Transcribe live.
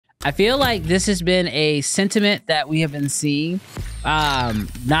I feel like this has been a sentiment that we have been seeing,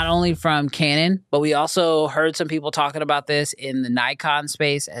 not only from Canon, but we also heard some people talking about this in the Nikon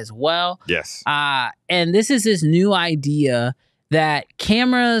space as well. Yes. And this is this new idea that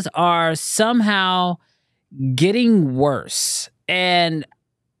cameras are somehow getting worse. And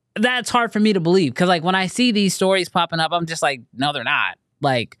that's hard for me to believe, because like when I see these stories popping up, I'm just like, no, they're not.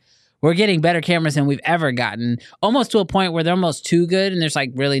 Like, we're getting better cameras than we've ever gotten, almost to a point where they're almost too good and there's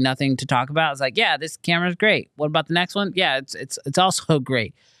like really nothing to talk about. It's like, yeah, this camera's great. What about the next one? Yeah, it's also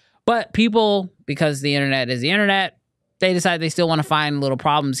great. But people, because the internet is the internet, they decide they still want to find little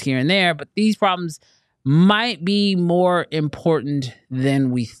problems here and there, but these problems might be more important than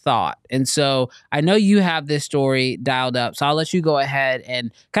we thought. And so I know you have this story dialed up, so I'll let you go ahead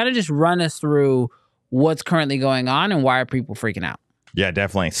and kind of just run us through what's currently going on and why are people freaking out. Yeah,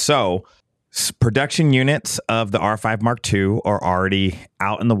 definitely. So production units of the R5 Mark II are already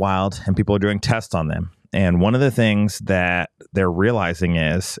out in the wild and people are doing tests on them. And one of the things that they're realizing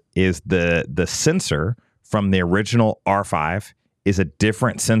is the sensor from the original R5 is a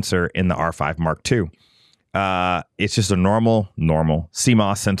different sensor in the R5 Mark II. It's just a normal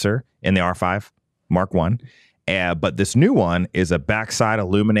CMOS sensor in the R5 Mark I. But this new one is a backside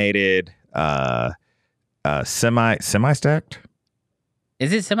illuminated semi-stacked.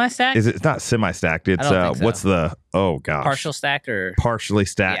 Is it semi-stacked? It's not semi-stacked. It's what's the partial stacked or partially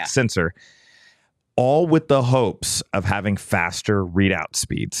stacked sensor, all with the hopes of having faster readout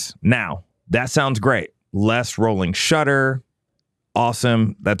speeds. Now, that sounds great. Less rolling shutter.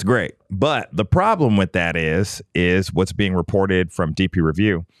 Awesome. That's great. But the problem with that is what's being reported from DP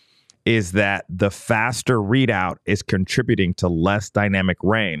Review is that the faster readout is contributing to less dynamic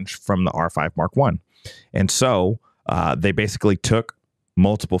range from the R5 Mark I. And so they basically took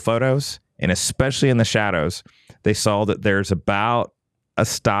multiple photos, and especially in the shadows, they saw that there's about a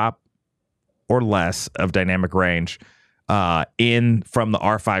stop or less of dynamic range from the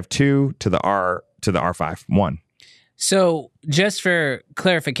R5 II to the R5 I. So just for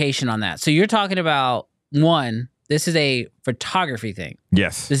clarification on that, so you're talking about this is a photography thing.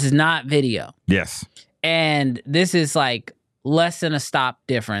 Yes. This is not video. Yes. And this is like less than a stop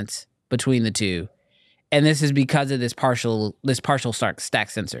difference between the two. And this is because of this partial stack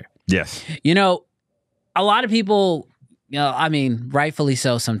sensor. Yes. You know, a lot of people, I mean, rightfully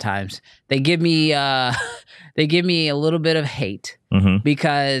so sometimes, they give me a little bit of hate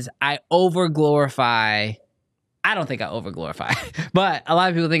because I overglorify. I don't think I overglorify, but a lot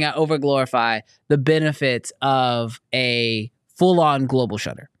of people think I overglorify the benefits of a full-on global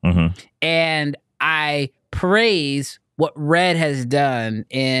shutter. And I praise what Red has done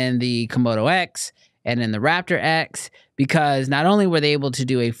in the Komodo X and in the Raptor X, because not only were they able to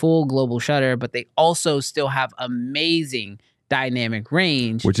do a full global shutter, but they also still have amazing dynamic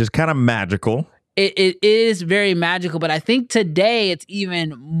range. Which is kind of magical. It is very magical, but I think today it's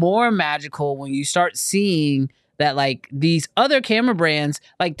even more magical when you start seeing that like these other camera brands,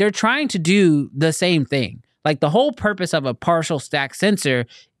 like they're trying to do the same thing. Like the whole purpose of a partial stack sensor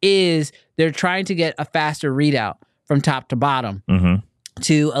is they're trying to get a faster readout from top to bottom.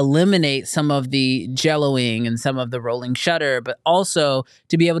 To eliminate some of the jelloing and some of the rolling shutter, but also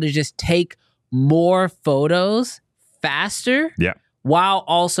to be able to just take more photos faster, while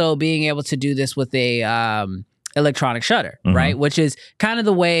also being able to do this with a electronic shutter, right? Which is kind of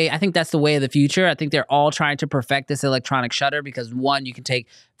the way, I think that's the way of the future. I think they're all trying to perfect this electronic shutter because one, you can take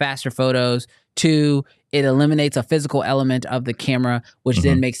faster photos. Two, it eliminates a physical element of the camera, which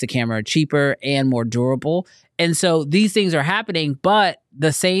then makes the camera cheaper and more durable. And so these things are happening, but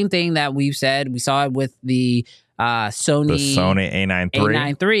the same thing that we've said, we saw it with the Sony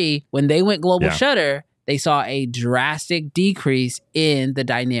A9 III. When they went global shutter, they saw a drastic decrease in the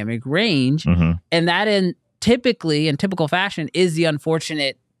dynamic range. And that in typical fashion is the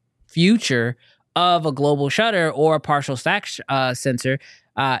unfortunate future of a global shutter or a partial stack sensor,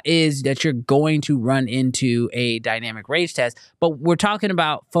 is that you're going to run into a dynamic range test. But we're talking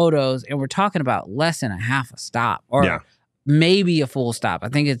about photos and we're talking about less than a half a stop or maybe a full stop. I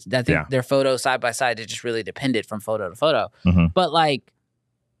think their photos side by side is just really dependent from photo to photo. But like,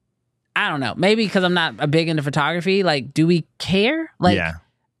 I don't know, maybe because I'm not a big into photography, like, do we care? Like,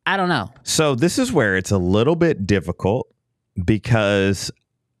 I don't know. So this is where it's a little bit difficult because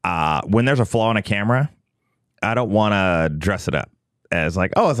when there's a flaw in a camera, I don't want to dress it up as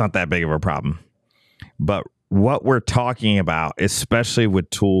like, oh, it's not that big of a problem. But what we're talking about, especially with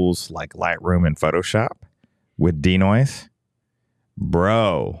tools like Lightroom and Photoshop with denoise,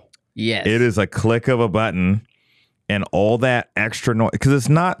 bro, yes, it is a click of a button and all that extra noise, because it's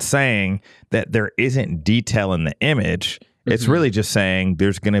not saying that there isn't detail in the image. It's really just saying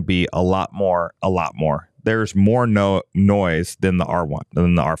there's going to be a lot more. There's more noise than the R1,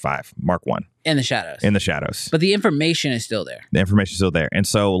 than the R5 Mark 1. In the shadows. In the shadows. But the information is still there. The information is still there. And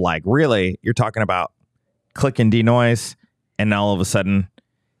so, like, really, you're talking about click and denoise, and now all of a sudden,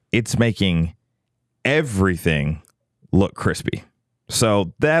 it's making everything look crispy.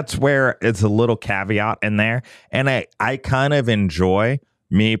 So that's where it's a little caveat in there. And I kind of enjoy,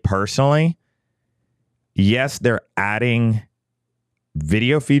 me personally, yes, they're adding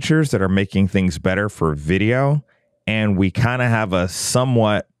video features that are making things better for video. And we kind of have a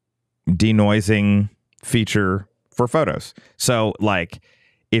somewhat denoising feature for photos. So like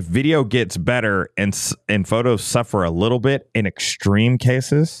if video gets better and photos suffer a little bit in extreme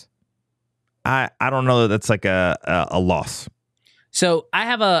cases, I don't know that that's like a loss. So I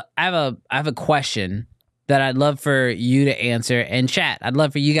have a question that I'd love for you to answer, and chat, I'd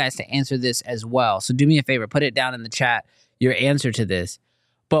love for you guys to answer this as well. So do me a favor, put it down in the chat, your answer to this.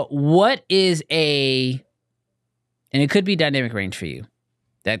 But what is and it could be dynamic range for you.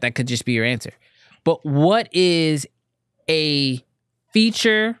 That could just be your answer. But what is a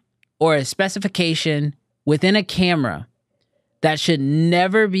feature or a specification within a camera that should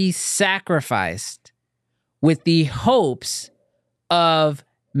never be sacrificed with the hopes of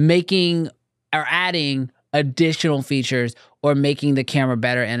making or adding additional features or making the camera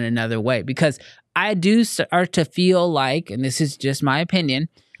better in another way? Because I do start to feel like, and this is just my opinion,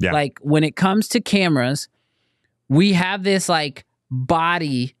 like when it comes to cameras, we have this like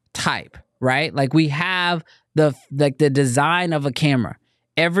body type, right? Like we have the design of a camera.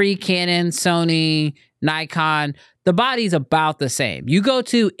 Every Canon, Sony, Nikon, the body's about the same. You go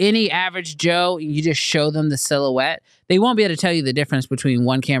to any average Joe and you just show them the silhouette, they won't be able to tell you the difference between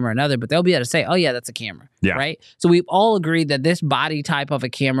one camera and another, but they'll be able to say, oh yeah, that's a camera, right? So we've all agreed that this body type of a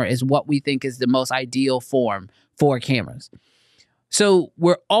camera is what we think is the most ideal form for cameras. So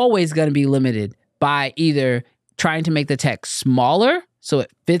we're always going to be limited by either trying to make the text smaller so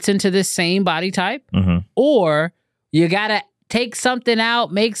it fits into this same body type, or you got to take something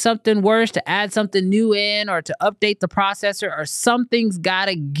out, make something worse to add something new in, or to update the processor, or something's got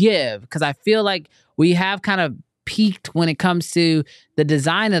to give. Because I feel like we have kind of peaked when it comes to the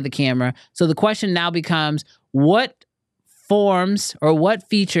design of the camera. So the question now becomes, what forms or what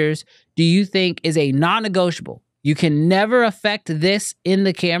features do you think is a non-negotiable? You can never affect this in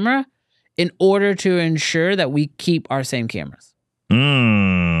the camera in order to ensure that we keep our same cameras.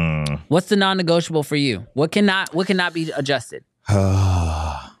 What's the non-negotiable for you? What cannot be adjusted?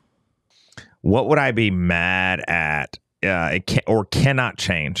 What would I be mad at? It can or cannot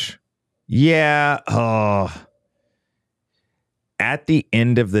change. At the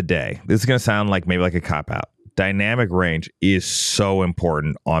end of the day, this is going to sound like maybe like a cop-out. Dynamic range is so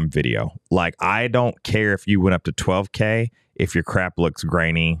important on video. Like, I don't care if you went up to 12K if your crap looks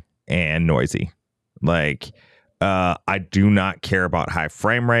grainy and noisy. Like, I do not care about high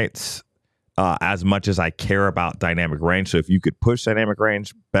frame rates as much as I care about dynamic range. So if you could push dynamic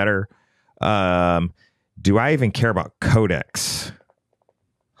range better, do I even care about codecs?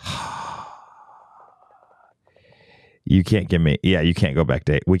 You can't give me, you can't go back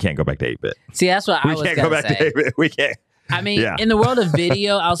to, we can't go back to 8-bit. See, that's what I was going to say. We can't go back to 8-bit. We can't. I mean, in the world of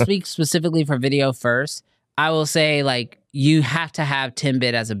video, I'll speak specifically for video first. I will say, like, you have to have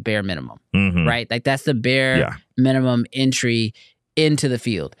 10-bit as a bare minimum, right? Like, that's the bare minimum entry into the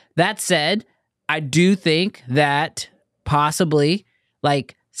field. That said, I do think that possibly,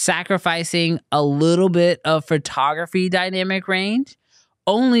 like, sacrificing a little bit of photography dynamic range,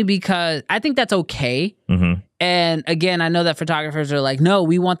 only because I think that's okay. And again, I know that photographers are like, no,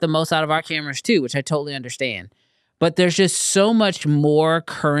 we want the most out of our cameras too, which I totally understand. But there's just so much more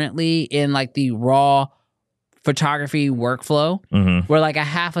currently in like the raw photography workflow, where like a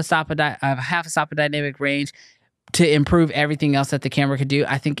half a stop of dynamic range to improve everything else that the camera could do,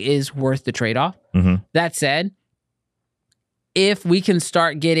 I think is worth the trade-off. That said, if we can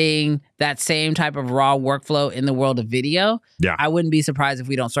start getting that same type of raw workflow in the world of video, I wouldn't be surprised if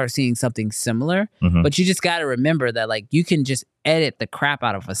we don't start seeing something similar. But you just got to remember that, like, you can just edit the crap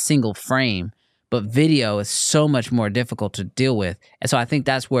out of a single frame, but video is so much more difficult to deal with. And so I think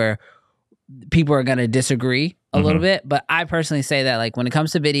that's where people are going to disagree a little bit. But I personally say that, like, when it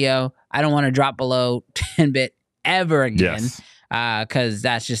comes to video, I don't want to drop below 10-bit ever again, because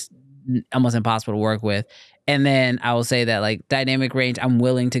that's just almost impossible to work with. And then I will say that, like, dynamic range, I'm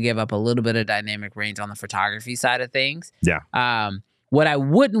willing to give up a little bit of dynamic range on the photography side of things. What I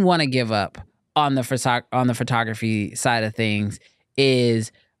wouldn't want to give up on the photography side of things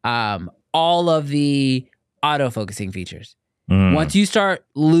is all of the autofocusing features. Once you start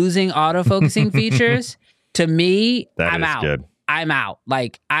losing autofocusing features, To me, That I'm is out. good. I'm out.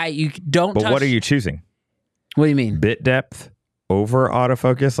 Like you don't. But touch, what are you choosing? What do you mean? Bit depth over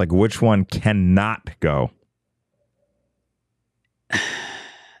autofocus? Like which one cannot go?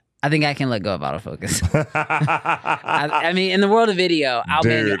 I think I can let go of autofocus. I mean, in the world of video,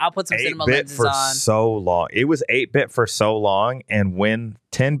 I'll put some cinema 8-bit lenses for on. so long. It was 8-bit for so long, and when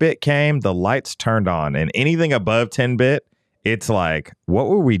 10-bit came, the lights turned on, and anything above 10-bit, it's like, what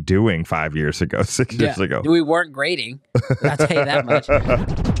were we doing 5 years ago, 6 years ago? We weren't grading. I'll tell you that much.